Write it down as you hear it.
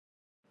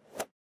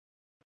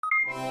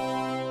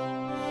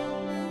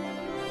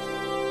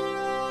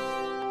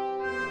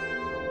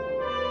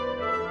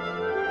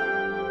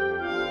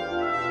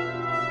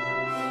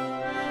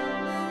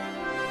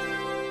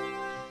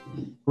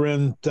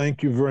Bryn,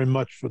 thank you very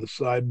much for the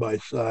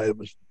side-by-side. It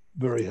was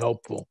very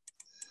helpful.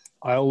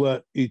 I'll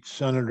let each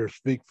senator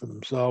speak for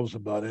themselves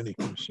about any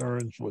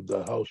concerns with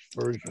the House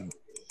version.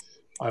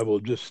 I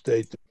will just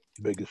state the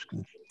biggest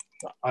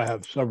I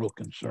have several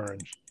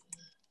concerns,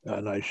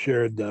 and I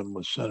shared them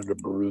with Senator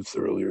Baruth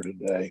earlier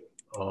today.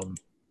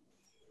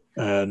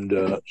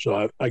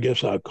 So I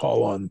guess I'll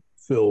call on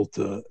Phil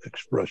to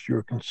express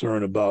your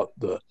concern about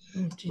the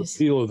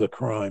repeal of the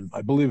crime.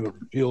 I believe a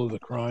repeal of the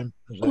crime.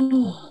 Is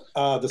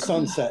that the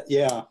sunset,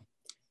 yeah.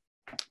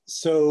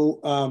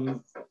 So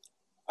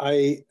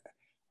I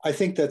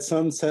think that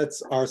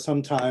sunsets are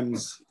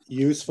sometimes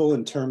useful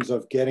in terms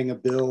of getting a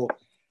bill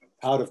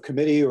out of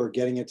committee or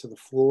getting it to the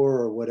floor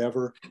or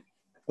whatever.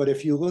 But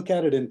if you look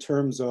at it in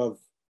terms of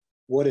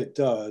what it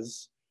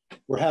does,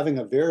 we're having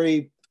a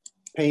very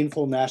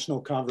painful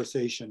national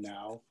conversation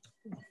now.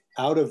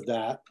 Out of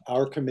that,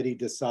 our committee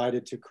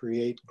decided to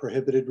create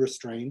prohibited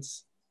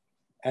restraints,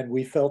 and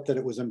we felt that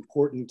it was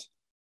important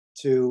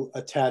to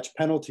attach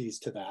penalties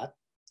to that,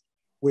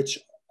 which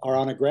are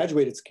on a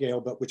graduated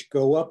scale, but which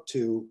go up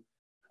to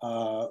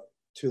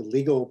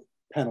legal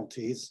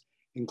penalties,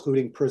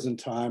 including prison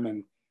time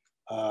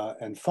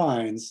and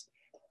fines.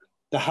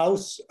 The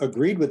House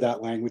agreed with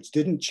that language,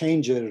 didn't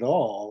change it at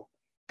all.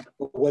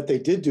 But what they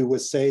did do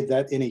was say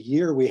that in a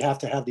year, we have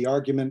to have the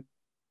argument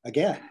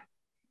again.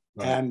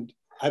 Right. And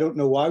I don't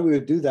know why we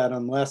would do that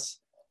unless,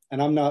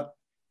 and I'm not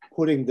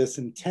putting this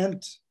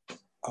intent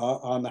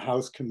on the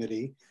House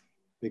committee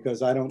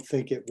because I don't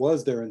think it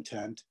was their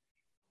intent.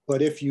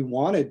 But if you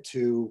wanted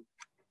to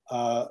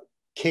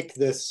kick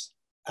this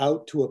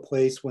out to a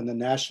place when the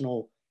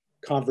national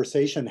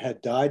conversation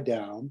had died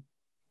down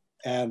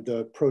and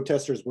the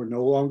protesters were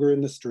no longer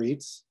in the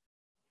streets,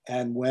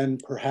 and when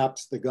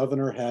perhaps the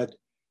governor had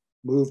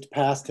moved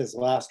past his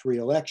last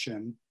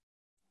re-election,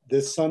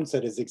 this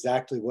sunset is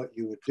exactly what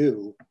you would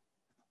do.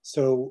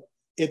 So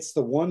it's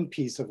the one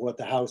piece of what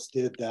the House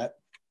did that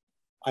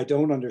I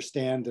don't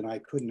understand and I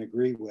couldn't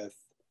agree with.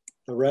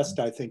 The rest,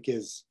 I think,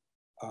 is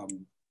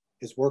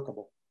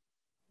workable.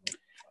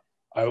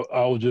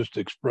 I'll just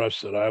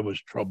express that I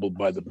was troubled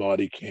by the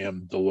body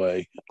cam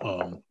delay.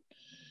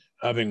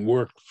 Having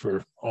worked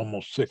for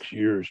almost 6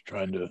 years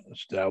trying to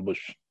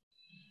establish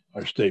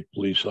our state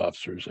police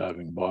officers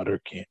having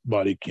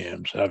body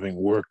cams, having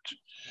worked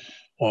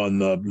on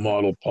the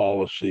model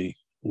policy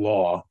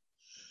law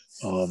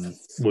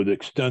with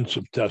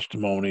extensive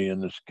testimony in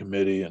this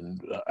committee,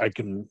 and I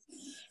can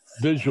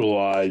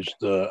visualize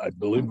I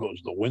believe it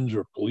was the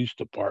Windsor Police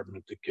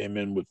Department that came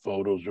in with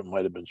photos, or it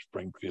might have been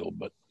Springfield,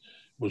 but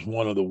it was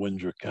one of the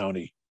Windsor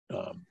County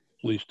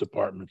police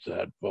departments that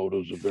had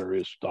photos of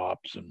various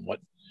stops and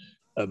what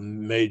a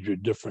major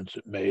difference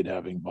it made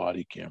having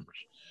body cameras.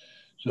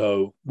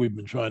 So we've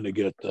been trying to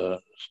get the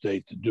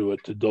state to do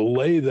it. To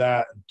delay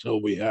that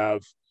until we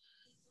have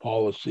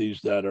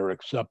policies that are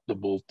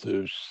acceptable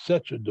to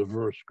such a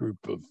diverse group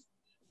of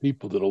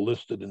people that are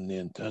listed in the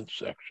intent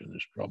section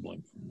is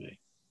troubling for me.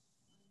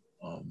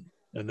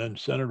 And then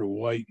Senator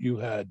White, you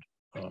had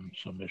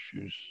some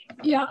issues.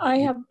 Yeah, I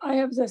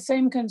have the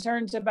same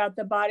concerns about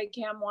the body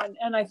cam one,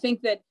 and I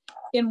think that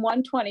in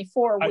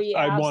 124 we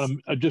I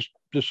want to just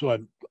so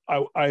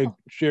I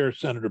share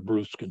Senator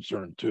Bruce's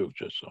concern too,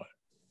 just so I'm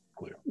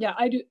clear. Yeah,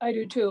 I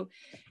do too,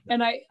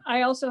 and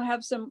I also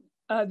have some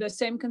the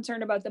same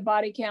concern about the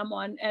body cam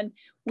one, and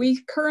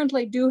we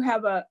currently do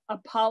have a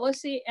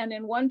policy, and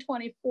in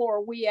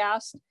 124 we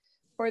asked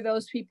for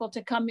those people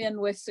to come in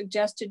with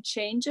suggested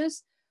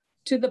changes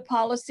to the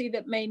policy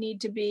that may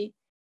need to be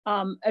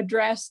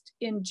addressed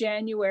in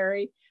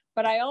January.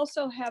 But I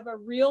also have a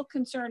real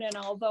concern, and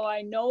although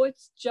I know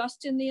it's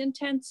just in the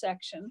intent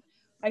section,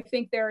 I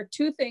think there are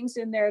two things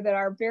in there that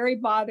are very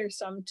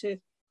bothersome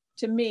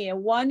to me.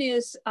 And one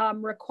is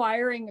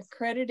requiring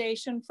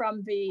accreditation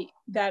from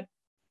that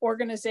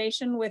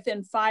organization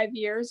within 5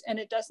 years, and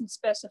it doesn't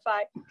specify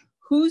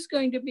who's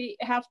going to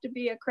have to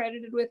be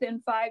accredited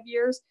within 5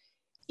 years.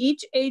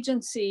 Each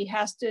agency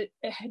has to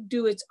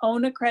do its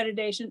own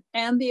accreditation,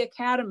 and the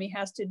academy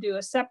has to do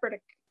a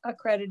separate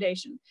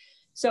accreditation.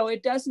 So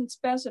it doesn't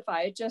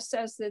specify, it just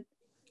says that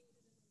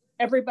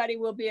everybody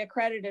will be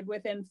accredited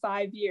within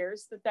 5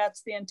 years,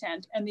 that's the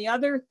intent. And the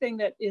other thing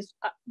that is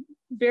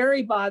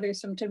very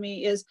bothersome to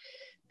me is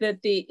that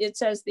it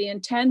says the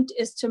intent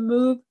is to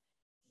move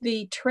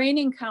the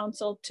training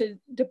council to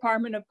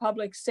Department of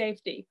Public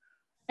Safety.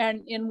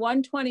 And in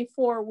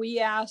 124, we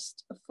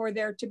asked for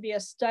there to be a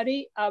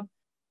study of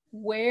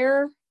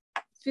where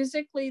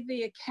physically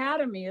the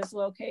academy is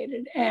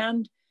located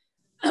and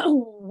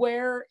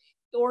where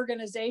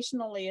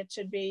organizationally it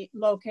should be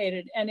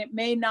located. And it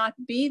may not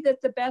be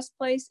that the best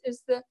place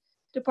is the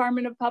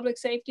Department of Public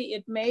Safety.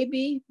 It may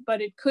be,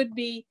 but it could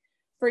be,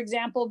 for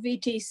example,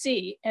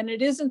 VTC. And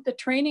it isn't the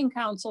training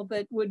council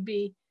that would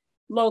be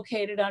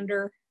located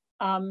under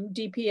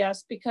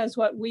DPS, because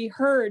what we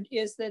heard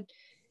is that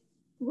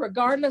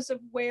regardless of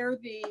where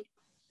the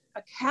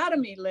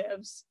academy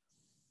lives,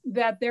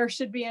 that there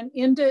should be an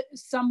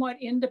somewhat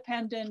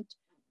independent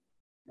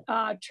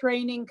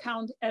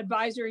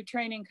advisory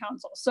training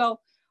council. So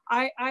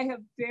I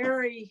have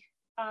very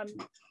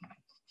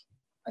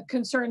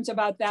concerns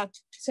about that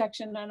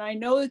section, and I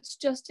know it's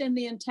just in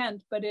the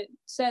intent, but it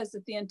says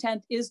that the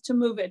intent is to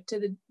move it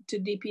to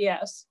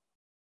DPS.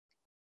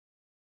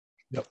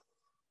 Yep.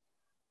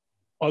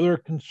 Other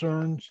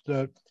concerns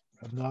that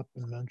have not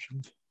been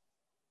mentioned?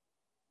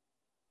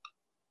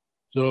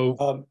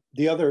 So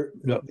the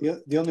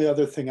only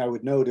other thing I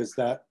would note is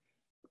that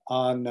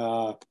on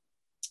the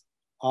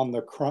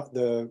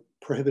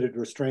prohibited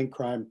restraint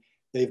crime,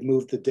 they've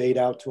moved the date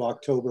out to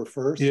October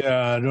 1st.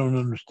 Yeah, I don't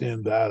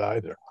understand that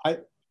either.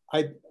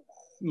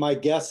 My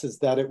guess is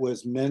that it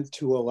was meant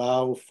to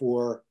allow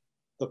for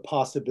the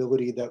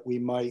possibility that we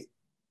might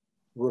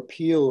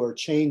repeal or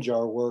change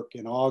our work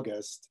in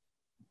August.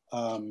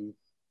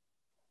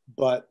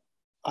 But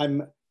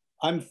I'm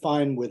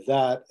fine with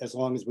that as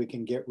long as we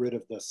can get rid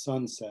of the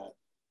sunset.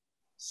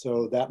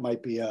 So that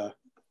might be a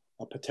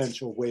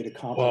potential way to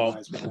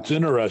compromise. Well, it's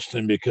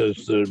interesting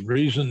because the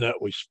reason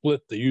that we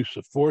split the use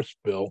of force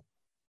bill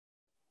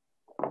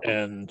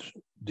and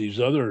these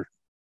other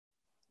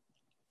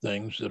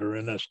things that are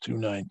in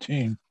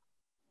S.219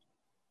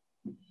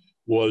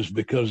 was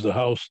because the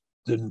House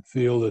didn't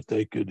feel that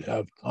they could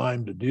have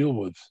time to deal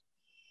with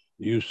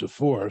the use of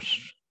force.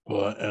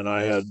 And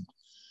I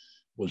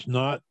was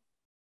not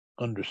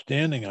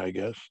understanding, I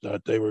guess,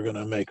 that they were going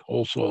to make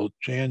wholesale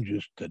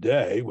changes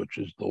today, which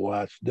is the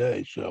last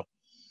day. So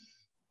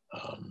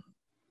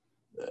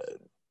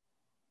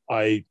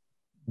I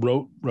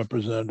wrote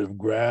Representative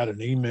Grad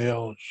an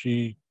email.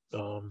 She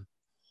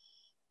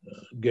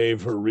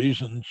gave her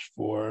reasons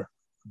for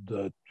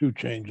the two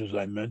changes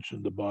I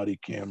mentioned, the body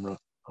camera,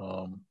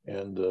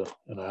 and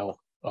I'll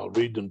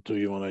read them to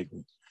you when I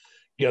can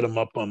get them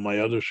up on my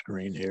other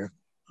screen here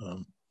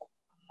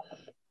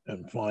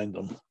and find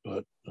them.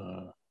 But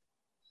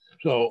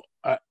so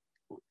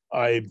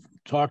I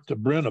talked to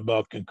Bryn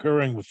about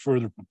concurring with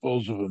further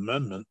proposal of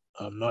amendment.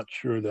 I'm not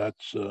sure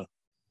that's going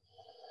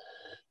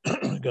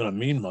to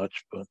mean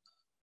much, but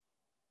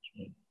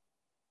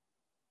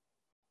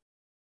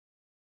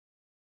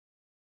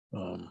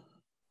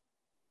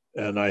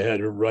and I had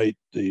her write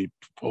the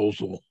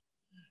proposal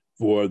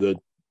for the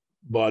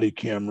body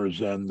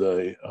cameras and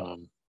the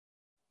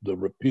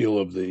repeal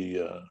of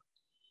the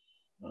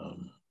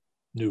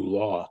new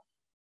law.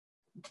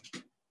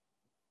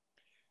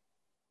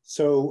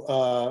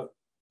 So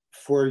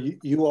for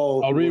you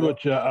all, I'll read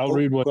what.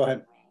 Go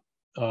ahead.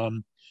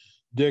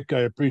 Dick, I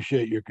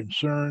appreciate your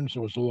concerns.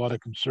 There was a lot of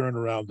concern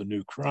around the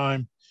new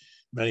crime.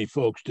 Many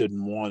folks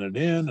didn't want it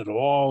in at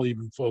all,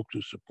 even folks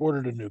who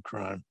supported a new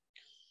crime.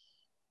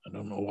 I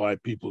don't know why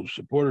people who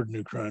supported a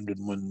new crime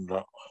didn't win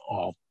at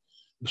all.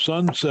 The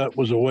sunset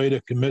was a way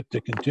to commit to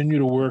continue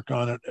to work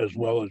on it as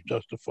well as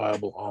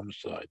justifiable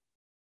homicide.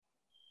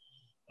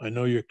 I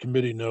know your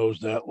committee knows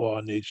that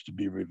law needs to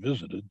be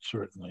revisited,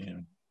 certainly.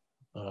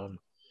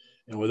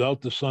 And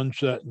without the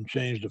sunset and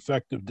changed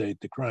effective date,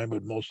 the crime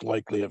would most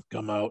likely have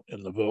come out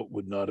and the vote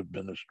would not have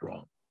been as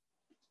strong.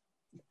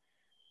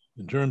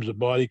 In terms of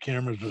body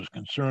cameras, there's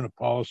concern a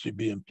policy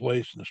be in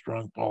place and a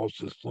strong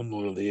policy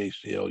similar to the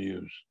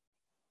ACLU's.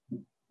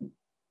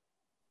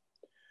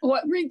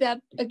 What? Read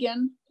that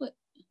again.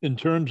 In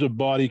terms of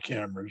body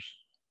cameras,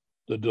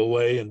 the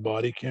delay in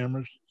body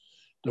cameras,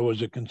 there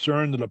was a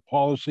concern that a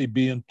policy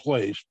be in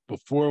place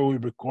before we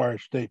require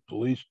state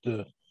police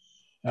to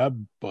have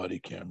body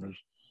cameras,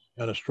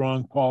 and a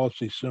strong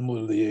policy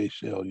similar to the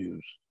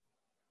ACLU's.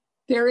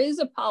 There is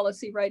a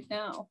policy right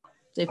now.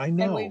 I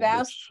know.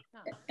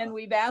 And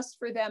we've asked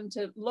for them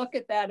to look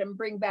at that and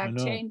bring back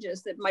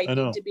changes that might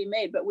need to be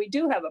made. But we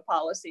do have a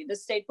policy. The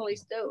state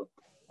police do.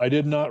 I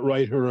did not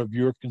write her of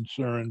your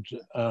concerns.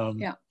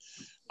 Yeah.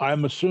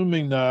 I'm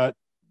assuming that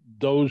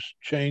those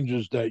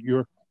changes that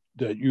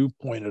you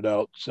pointed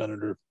out,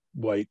 Senator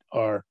White,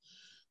 are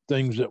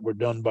things that were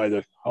done by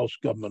the House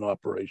Government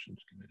Operations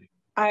Committee.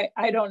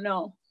 I don't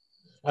know.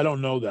 I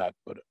don't know that,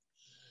 but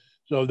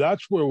so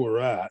that's where we're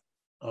at.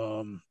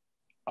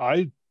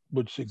 I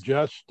would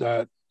suggest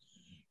that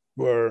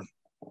for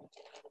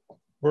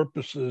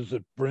purposes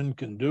that Bryn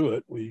can do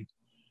it, we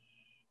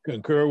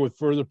concur with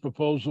further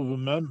proposal of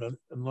amendment,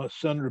 unless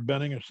Senator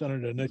Benning or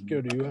Senator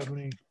Nitko, do you have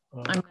any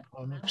I'm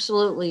comments?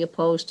 absolutely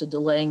opposed to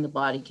delaying the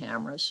body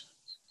cameras.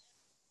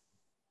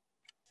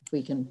 If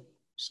we can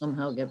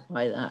somehow get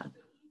by that.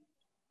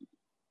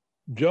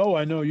 Joe,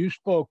 I know you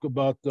spoke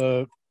about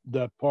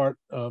that part,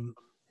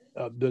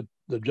 the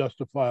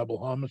justifiable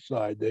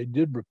homicide. They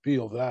did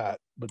repeal that,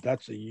 but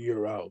that's a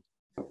year out,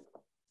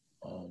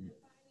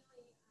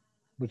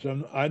 which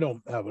I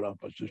don't have an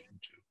opposition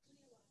to.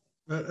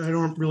 I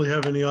don't really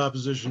have any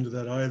opposition to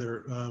that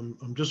either.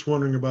 I'm just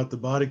wondering about the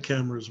body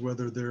cameras,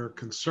 whether their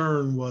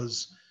concern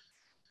was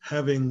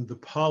having the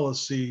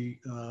policy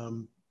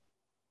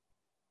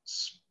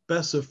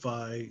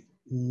specify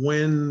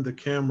when the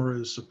camera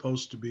is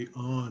supposed to be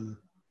on.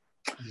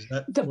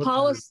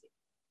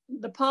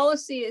 The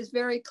policy is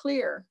very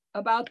clear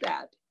about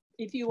that.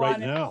 If you want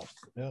right now,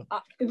 yeah.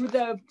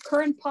 The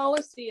current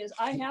policy is,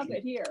 I have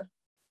it here.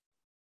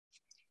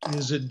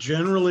 Is it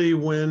generally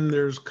when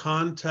there's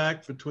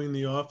contact between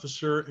the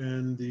officer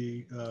and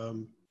the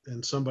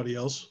and somebody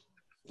else?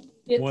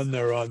 When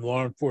they're on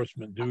law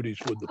enforcement duties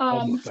with the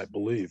public, I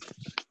believe.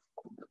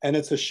 And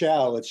it's a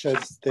shall. It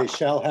says they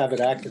shall have it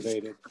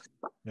activated.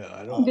 Yeah,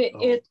 I don't know.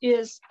 It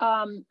is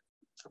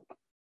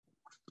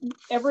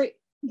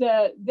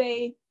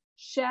they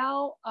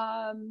shall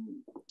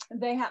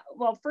they have,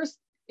 well, first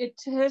it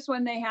says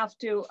when they have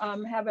to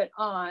have it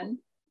on.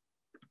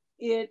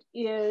 It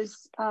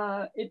is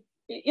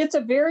it's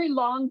a very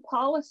long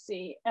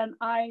policy, and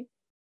I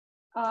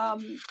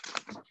am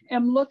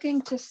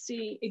looking to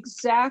see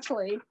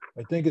exactly.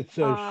 I think it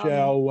says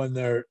shall when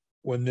they're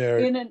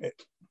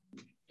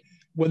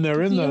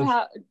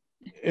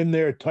in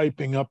there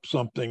typing up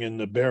something in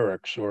the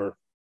barracks or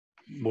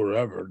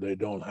wherever, they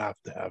don't have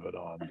to have it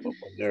on, but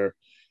when they're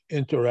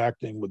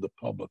interacting with the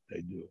public,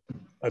 they do.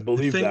 I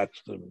believe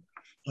that's the.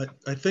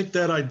 I think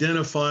that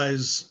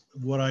identifies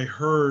what I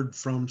heard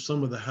from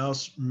some of the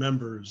House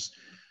members,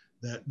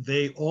 that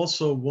they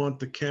also want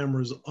the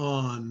cameras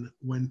on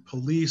when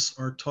police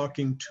are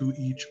talking to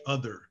each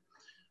other,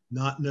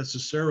 not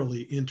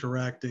necessarily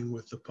interacting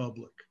with the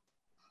public.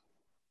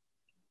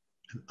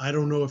 And I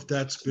don't know if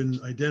that's been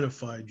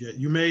identified yet.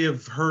 You may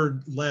have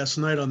heard last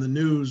night on the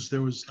news,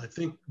 there was, I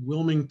think,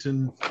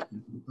 Wilmington,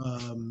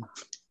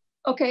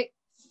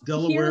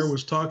 Delaware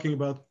was talking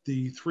about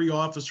the 3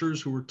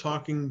 officers who were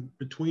talking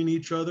between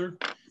each other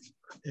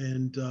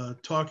and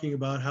talking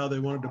about how they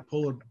wanted to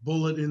pull a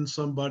bullet in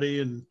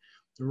somebody, and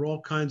there were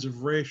all kinds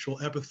of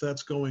racial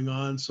epithets going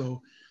on.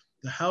 So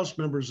the House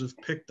members have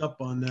picked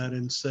up on that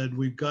and said,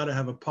 we've got to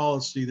have a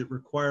policy that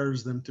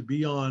requires them to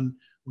be on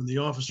when the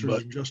officers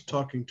are just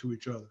talking to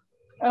each other.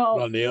 But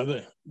on the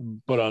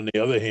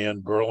other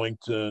hand,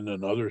 Burlington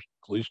and other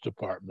police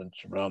departments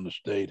around the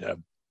state have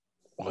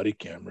body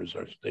cameras.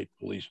 Our state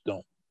police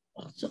don't.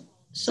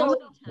 So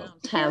many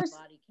towns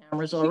have body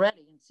cameras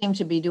already and seem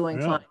to be doing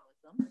fine with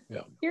them.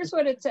 Yeah. Here's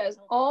what it says.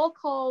 All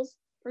calls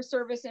for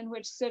service in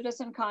which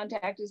citizen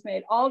contact is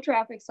made, all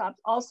traffic stops,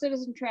 all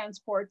citizen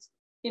transports,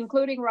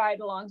 including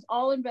ride-alongs,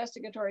 all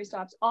investigatory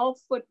stops, all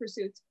foot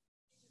pursuits,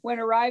 when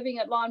arriving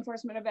at law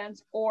enforcement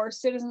events or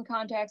citizen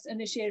contacts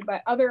initiated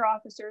by other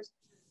officers,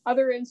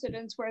 other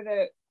incidents where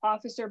the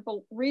officer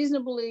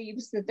reasonably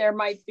believes that there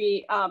might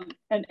be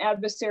an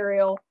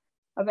adversarial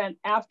event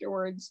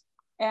afterwards.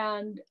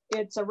 And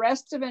it's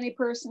arrests of any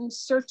person,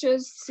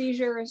 searches,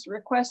 seizures,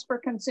 requests for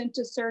consent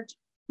to search,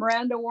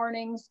 Miranda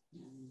warnings,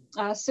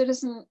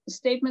 citizen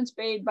statements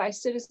made by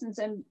citizens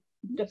and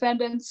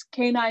defendants,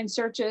 canine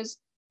searches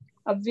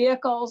of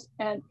vehicles,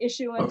 and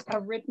issuance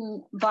of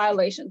written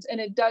violations.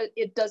 And it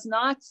does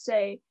not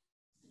say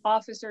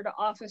officer to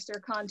officer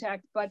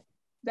contact, but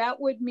that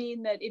would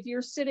mean that if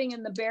you're sitting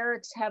in the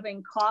barracks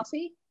having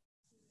coffee,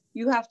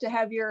 you have to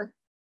have your.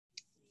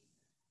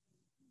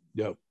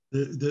 Yep.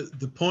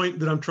 The point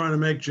that I'm trying to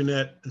make,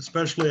 Jeanette,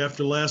 especially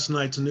after last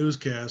night's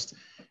newscast,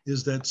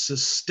 is that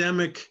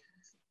systemic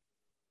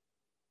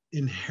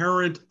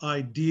inherent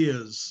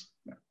ideas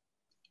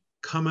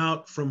come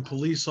out from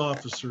police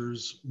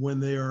officers when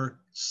they are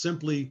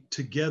simply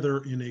together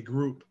in a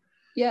group.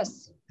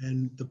 Yes.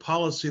 And the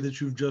policy that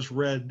you've just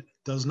read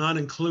does not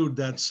include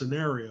that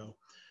scenario.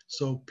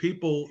 So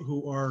people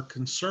who are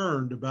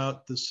concerned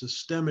about the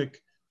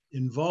systemic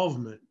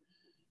involvement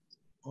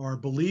are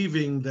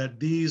believing that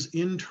these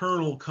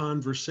internal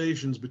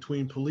conversations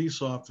between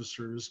police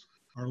officers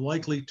are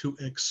likely to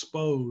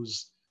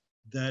expose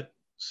that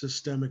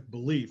systemic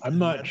belief. I'm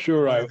not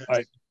sure.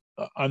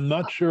 I'm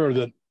not sure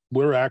that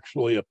we're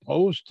actually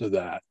opposed to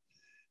that.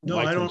 No,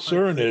 My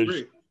concern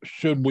is,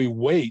 should we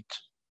wait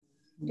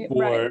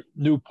for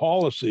new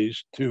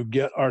policies to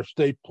get our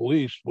state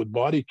police with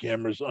body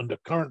cameras under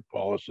current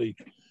policy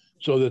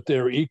so that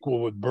they're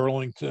equal with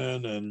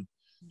Burlington and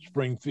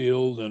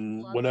Springfield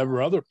and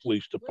whatever other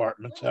police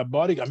departments have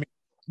body. I mean,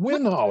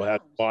 Winhall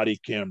has body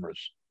cameras.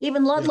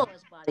 Even Ludlow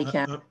has body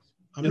cameras.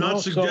 I'm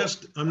not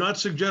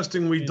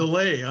suggesting we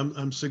delay.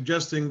 I'm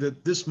suggesting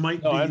that this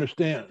might be. I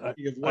understand.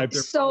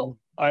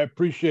 I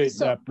appreciate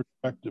that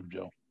perspective,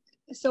 Joe.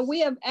 So we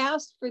have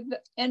asked for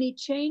any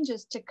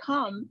changes to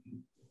come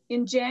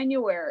in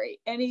January,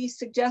 any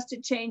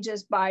suggested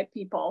changes by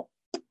people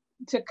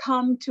to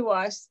come to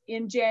us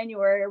in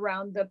January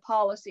around the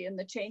policy and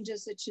the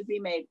changes that should be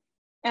made.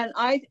 And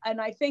I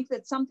think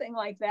that something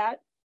like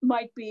that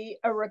might be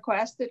a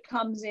request that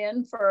comes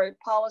in for a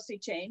policy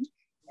change,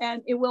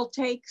 and it will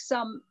take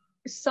some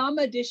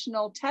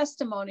additional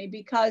testimony,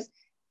 because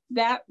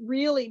that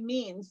really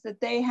means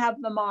that they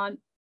have them on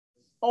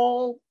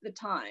all the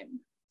time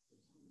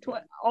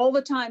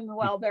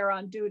while they're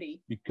on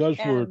duty.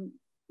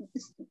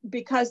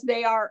 Because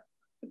they are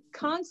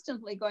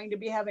constantly going to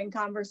be having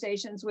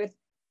conversations with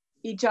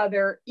each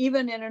other,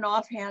 even in an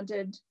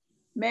offhanded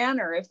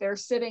manner. If they're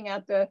sitting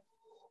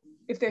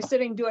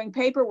doing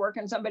paperwork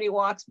and somebody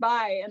walks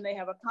by and they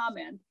have a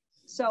comment.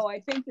 So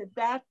I think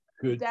that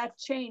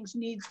change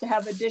needs to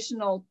have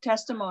additional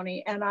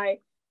testimony. And I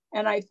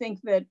think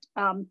that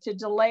to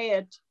delay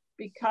it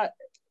because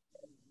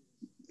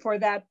for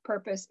that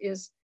purpose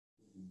is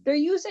They're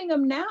using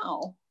them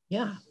now.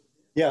 Yeah.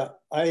 Yeah,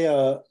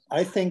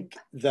 I think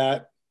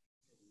that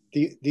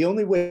the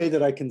only way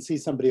that I can see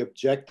somebody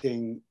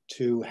objecting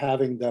to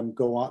having them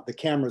go on, the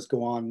cameras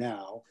go on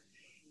now,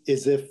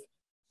 is if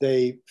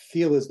they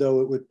feel as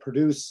though it would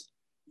produce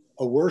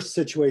a worse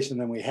situation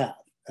than we have.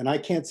 And I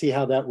can't see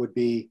how that would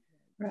be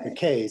the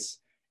case.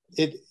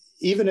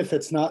 Even if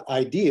it's not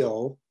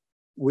ideal,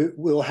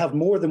 we'll have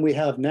more than we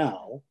have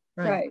now.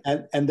 Right.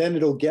 And then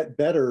it'll get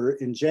better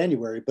in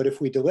January. But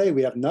if we delay,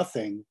 we have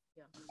nothing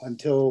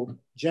until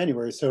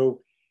January.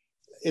 So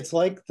it's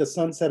like the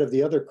sunset of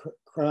the other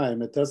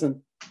crime. It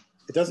doesn't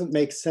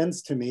make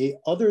sense to me,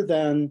 other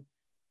than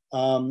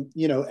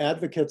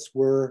advocates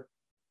were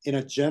in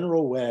a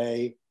general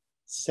way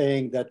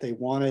saying that they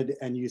wanted,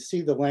 and you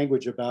see the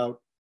language about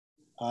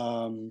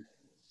in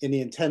the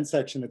intent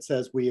section, it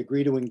says we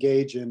agree to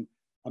engage in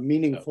a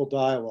meaningful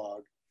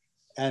dialogue.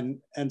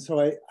 And so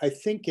I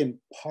think in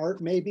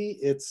part maybe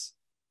it's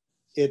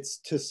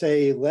to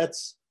say,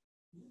 let's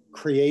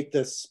create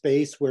this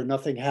space where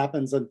nothing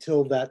happens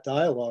until that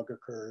dialogue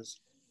occurs.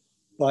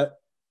 But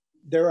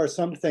there are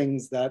some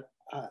things that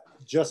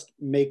just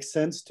make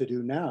sense to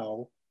do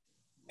now.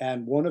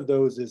 And one of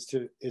those is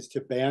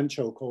to ban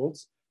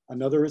chokeholds.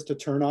 Another is to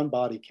turn on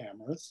body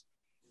cameras.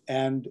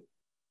 And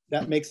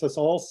that makes us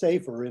all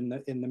safer in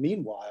the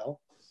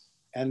meanwhile.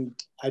 And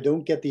I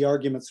don't get the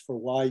arguments for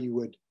why you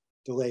would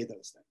delay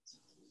those things.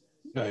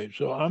 Okay,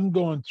 so I'm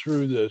going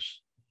through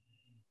this.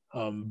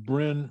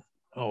 Bryn,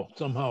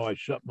 somehow I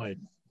shut my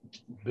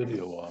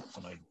video off.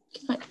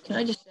 Can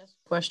I just ask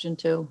a question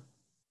too?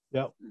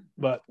 Yeah,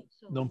 but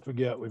don't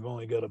forget, we've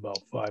only got about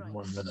 5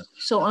 more minutes.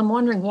 So I'm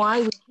wondering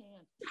why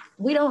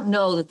we don't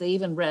know that they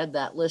even read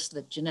that list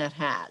that Jeanette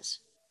has.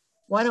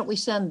 Why don't we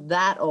send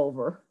that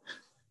over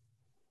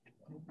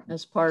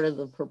as part of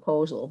the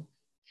proposal?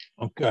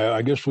 Okay,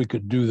 I guess we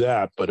could do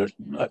that, but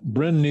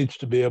Bryn needs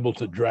to be able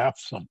to draft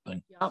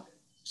something. Yep.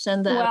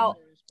 Send that. Well,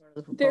 as part of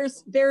the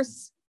proposal.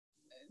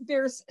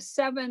 there's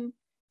 7,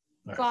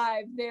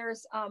 5,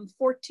 there's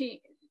 14,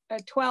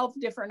 12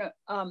 different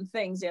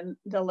things in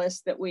the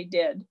list that we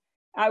did.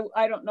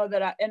 I don't know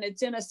that, and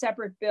it's in a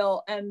separate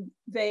bill, and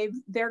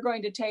they're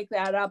going to take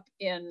that up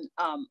in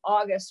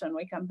August when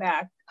we come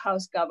back.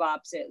 House Gov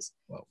Ops is.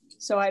 Well,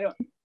 so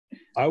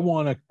I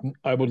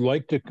would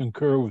like to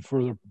concur with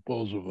further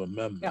proposal of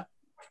amendment. Yeah.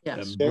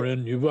 Yes. And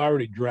Bryn, you've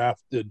already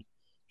drafted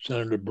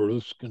Senator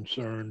Bruce's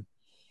concern,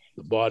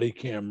 the body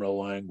camera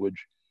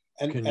language.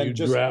 Can you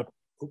draft?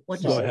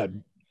 Go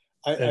ahead.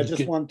 I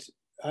just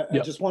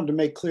wanted to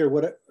make clear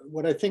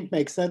what I think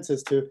makes sense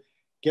is to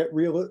get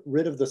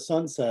rid of the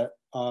sunset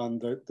on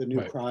the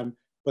new crime,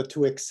 but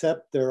to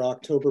accept their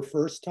October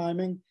 1st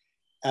timing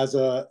as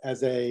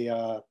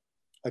a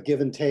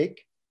give and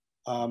take.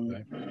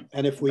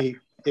 And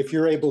if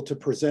you're able to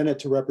present it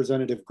to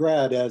Representative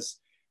Grad as,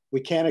 we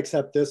can't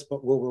accept this,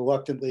 but we'll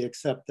reluctantly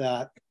accept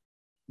that,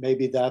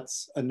 maybe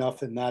that's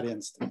enough in that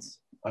instance.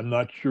 I'm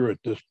not sure at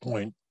this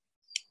point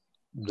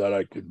that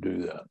I could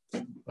do that.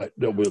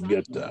 That we'll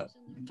get that.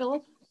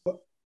 Philip?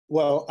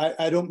 Well,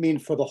 I don't mean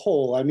for the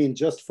whole, I mean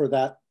just for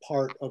that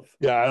part of.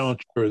 Yeah, I don't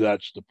sure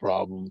that's the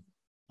problem.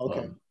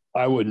 Okay.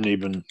 I wouldn't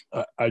even,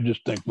 I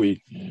just think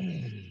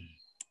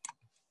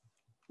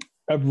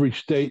every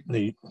state,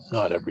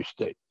 not every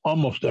state,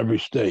 almost every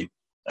state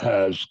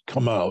has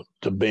come out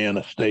to ban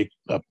a stake.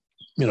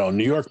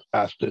 New York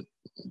passed it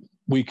a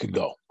week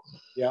ago.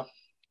 Yeah.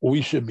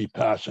 We should be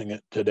passing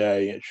it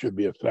today. It should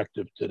be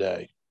effective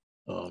today.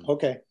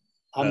 Okay.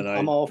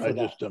 I'm all for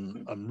that.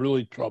 I'm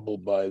really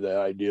troubled by the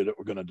idea that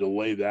we're going to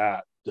delay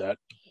that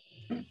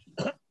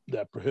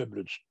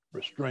prohibited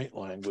restraint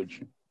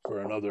language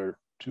for another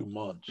 2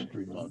 months,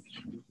 3 months.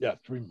 Yeah,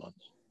 3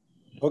 months.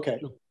 Okay.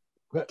 So,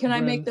 Can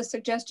I make the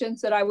suggestions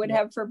that I would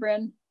have for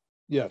Bryn?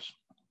 Yes.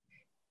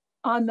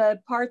 On the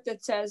part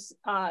that says,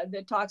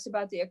 that talks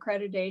about the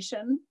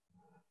accreditation,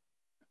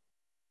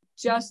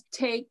 just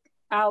take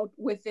out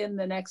within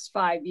the next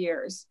 5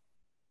 years,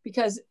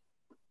 because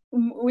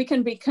we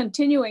can be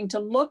continuing to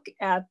look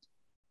at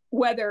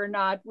whether or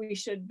not we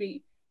should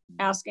be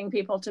asking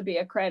people to be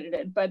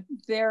accredited, but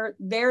they're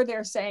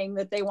saying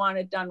that they want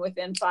it done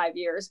within 5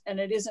 years, and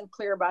it isn't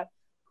clear about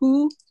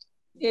who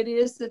it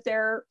is that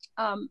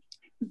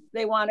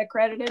they want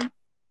accredited.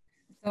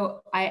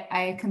 So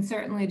I can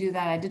certainly do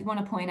that. I did want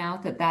to point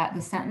out that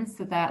the sentence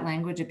that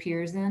language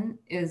appears in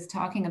is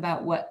talking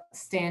about what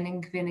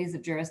standing committees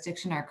of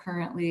jurisdiction are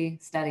currently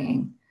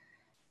studying.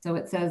 So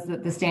it says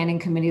that the standing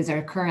committees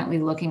are currently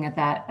looking at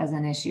that as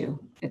an issue.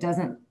 It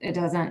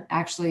doesn't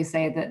actually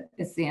say that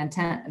it's the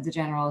intent of the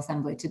General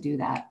Assembly to do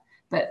that.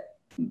 But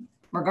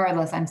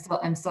regardless, I'm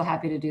still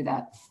happy to do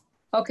that.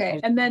 Okay,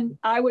 and then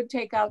I would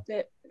take out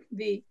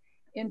the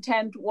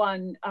intent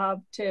one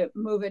to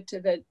move it to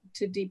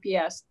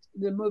DPS,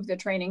 move the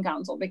training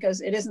council,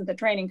 because it isn't the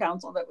training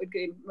council that would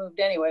be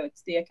moved anyway,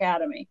 it's the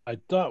academy. I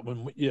thought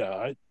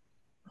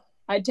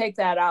I'd take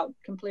that out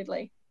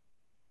completely.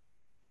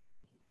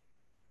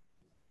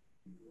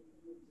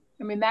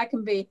 I mean, that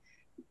can be,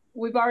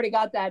 we've already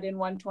got that in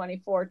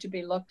 124 to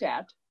be looked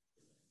at.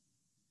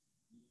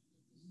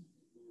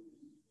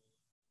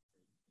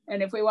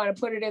 And if we want to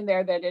put it in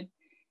there that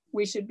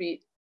we should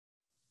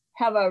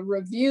have a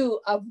review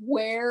of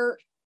where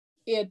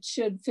it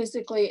should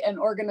physically and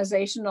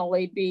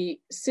organizationally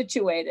be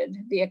situated,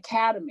 the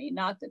academy,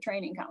 not the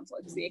training council,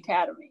 it's the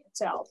academy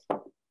itself.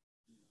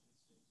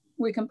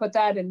 We can put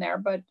that in there,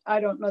 but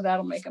I don't know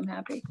that'll make them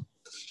happy.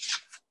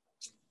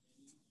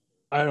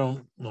 I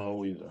don't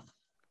know either,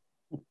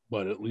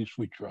 but at least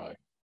we try.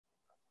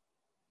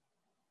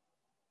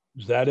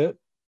 Is that it?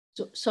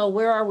 So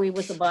where are we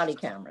with the body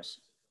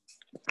cameras?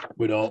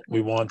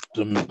 We want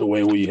them the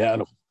way we had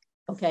them.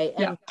 Okay,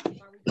 and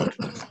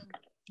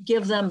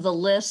give them the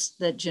list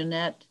that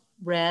Jeanette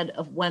read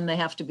of when they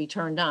have to be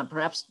turned on.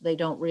 Perhaps they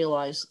don't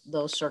realize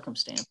those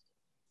circumstances.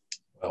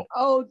 Well,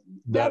 oh,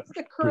 that's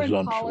the current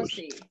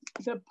policy.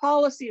 The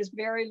policy is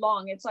very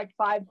long. It's like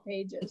 5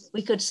 pages.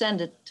 We could send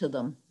it to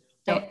them.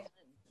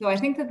 So I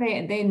think that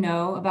they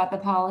know about the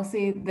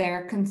policy.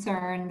 They're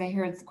concerned. They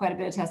heard quite a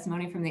bit of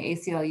testimony from the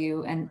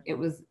ACLU, and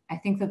I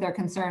think that their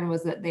concern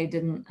was that they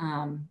didn't,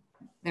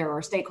 there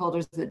were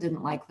stakeholders that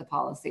didn't like the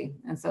policy.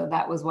 And so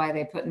that was why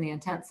they put in the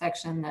intent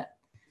section that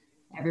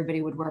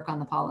everybody would work on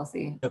the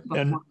policy.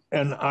 And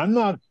I'm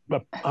not,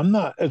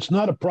 it's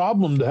not a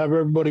problem to have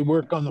everybody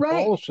work on the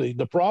policy.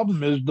 The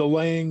problem is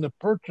delaying the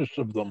purchase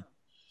of them.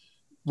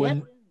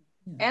 And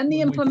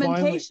the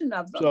implementation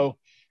of them. So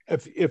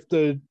if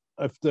the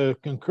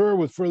concur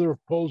with further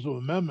proposal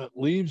amendment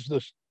leaves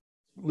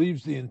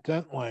the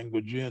intent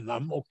language in,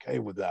 I'm okay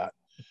with that.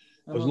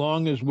 As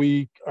long as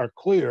we are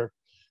clear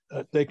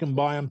that they can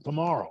buy them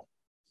tomorrow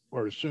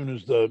or as soon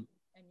as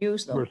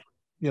use them.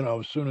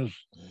 As soon as,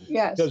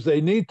 yes, because they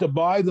need to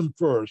buy them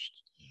first,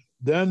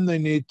 then they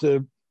need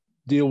to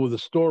deal with the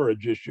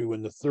storage issue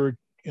in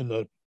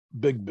the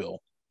big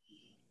bill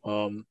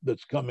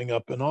that's coming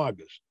up in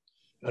August.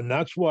 And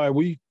that's why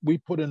we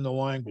put in the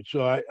language.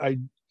 So I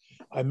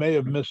may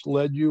have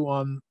misled you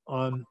on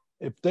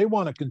if they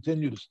want to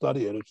continue to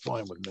study it, it's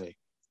fine with me.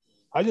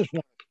 I just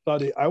want to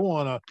study. I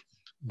want to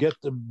get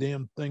the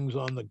damn things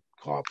on the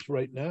cops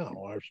right now,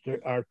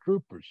 our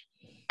troopers.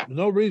 There's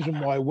no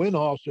reason why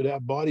Winhall should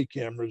have body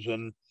cameras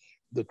and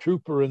the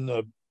trooper in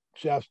the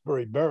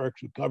Shaftesbury Barracks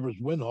who covers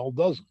Winhall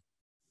doesn't.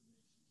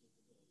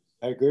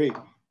 I agree.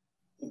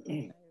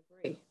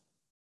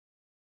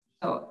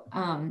 So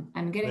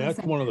I'm getting. That's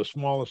one of the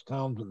smallest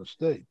towns in the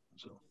state.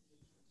 So,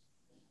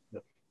 yeah.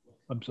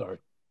 I'm sorry.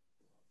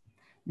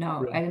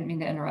 No, I didn't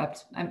mean to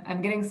interrupt.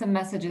 I'm getting some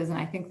messages, and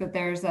I think that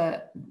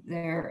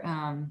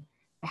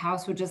the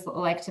House would just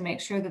like to make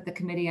sure that the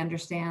committee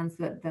understands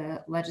that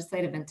the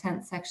legislative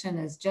intent section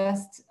is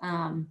just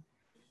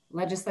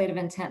legislative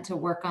intent to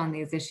work on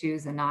these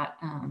issues and not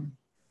and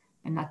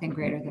nothing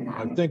greater than that.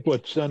 I think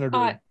what Senator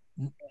White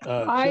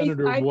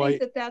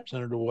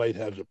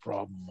has a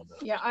problem with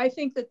that. Yeah, I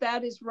think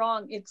that is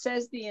wrong. It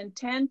says the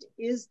intent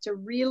is to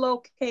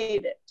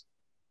relocate it.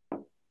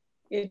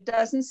 It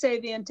doesn't say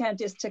the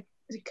intent is to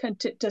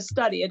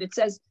study it. It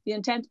says the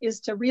intent is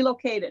to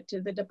relocate it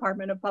to the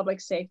Department of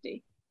Public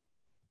Safety.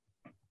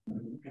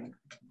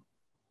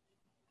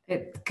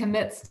 It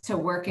commits to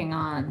working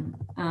on,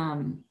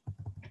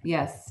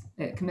 yes,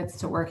 it commits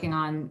to working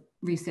on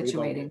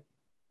resituating.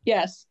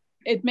 Yes,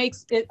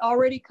 it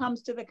already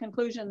comes to the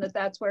conclusion that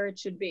that's where it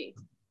should be.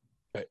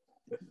 Okay.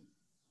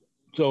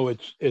 So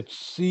it's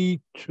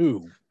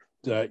C2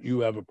 that you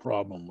have a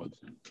problem with.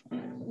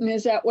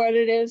 Is that what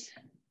it is?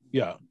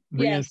 Yeah.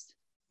 Yes.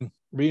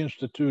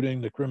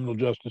 Reinstituting the Criminal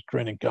Justice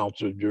Training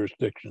Council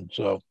jurisdiction.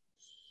 So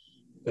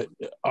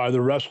are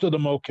the rest of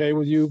them okay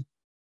with you?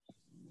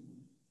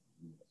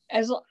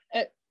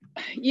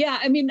 Yeah,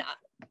 I mean,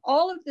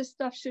 all of this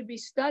stuff should be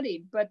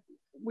studied, but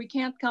we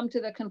can't come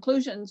to the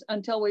conclusions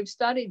until we've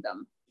studied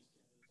them,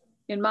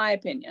 in my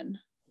opinion.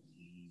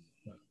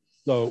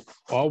 So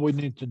all we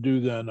need to do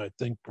then, I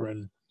think,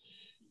 Corinne,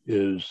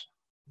 is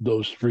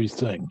those 3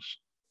 things.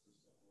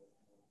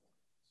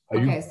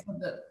 Okay, so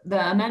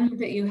the amendment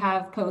that you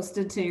have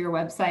posted to your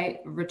website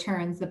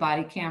returns the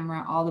body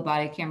camera, all the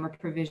body camera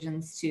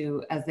provisions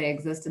to as they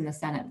exist in the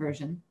Senate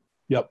version.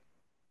 Yep.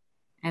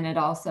 And it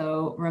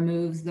also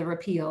removes the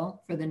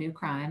repeal for the new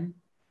crime,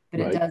 but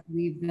it does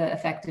leave the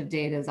effective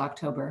date as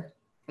October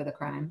for the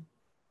crime.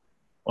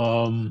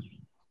 I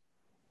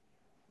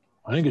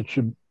think it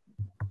should,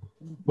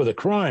 well, the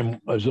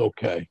crime is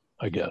okay,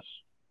 I guess.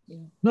 Yeah.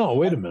 No,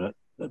 wait a minute.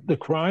 The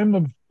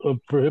crime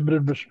of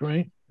prohibited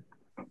restraint?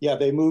 Yeah,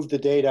 they moved the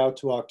date out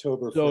to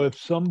October 1st. So if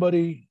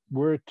somebody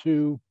were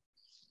to,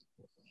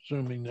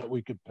 assuming that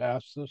we could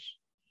pass this,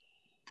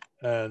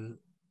 and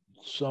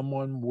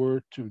someone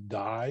were to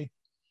die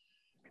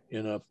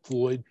in a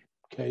Floyd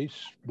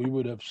case, we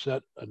would have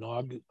set an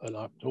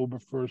October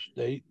 1st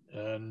date,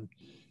 and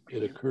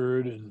it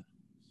occurred in,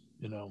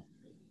 the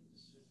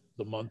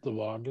month of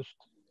August.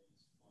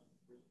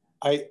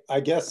 I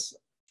guess,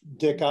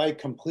 Dick, I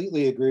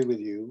completely agree with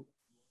you.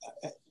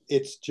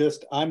 It's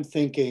just, I'm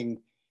thinking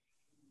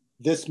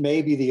this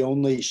may be the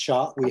only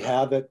shot we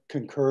have at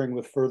concurring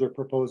with further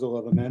proposal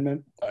of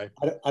amendment. I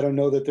don't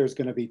know that there's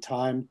going to be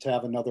time to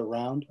have another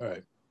round. All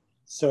right.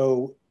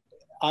 So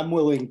I'm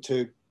willing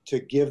to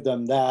give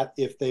them that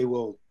if they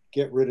will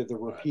get rid of the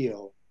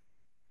repeal.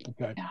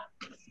 Okay.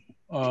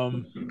 Yeah.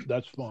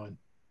 That's fine.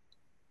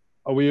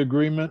 Are we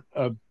agreement?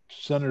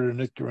 Senator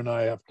Nichter and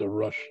I have to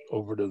rush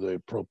over to the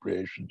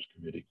Appropriations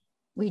Committee.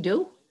 We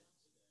do?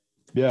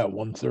 Yeah,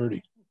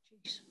 1:30.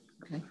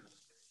 Okay.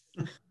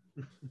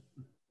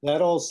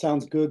 That all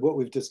sounds good, what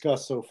we've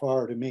discussed so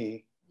far to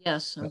me.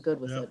 Yes, I'm good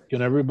with Yep. it.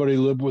 Can everybody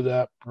live with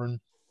that, Vern?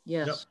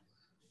 Yes.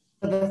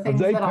 So the Have things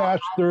they that I'll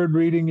passed third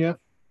reading yet?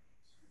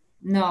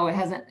 No, it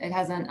hasn't. It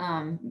hasn't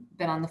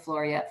been on the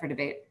floor yet for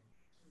debate.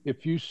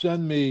 If you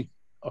send me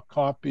a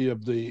copy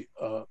of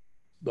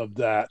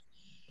that,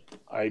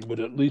 I would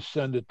at least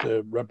send it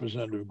to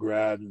Representative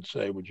Grad and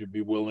say, would you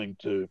be willing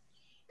to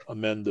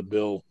amend the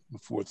bill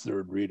before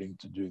third reading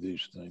to do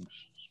these things?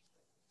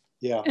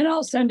 Yeah. And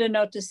I'll send a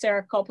note to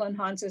Sarah Copeland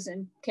Hanses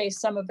in case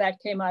some of that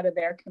came out of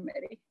their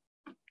committee.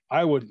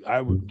 I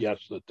would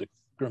guess that the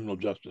Criminal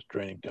Justice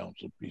Training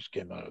Council piece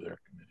came out of their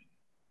committee.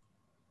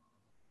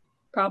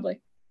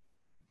 Probably.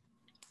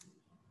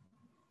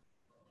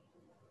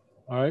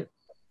 All right.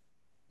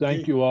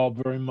 Thank you all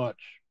very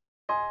much.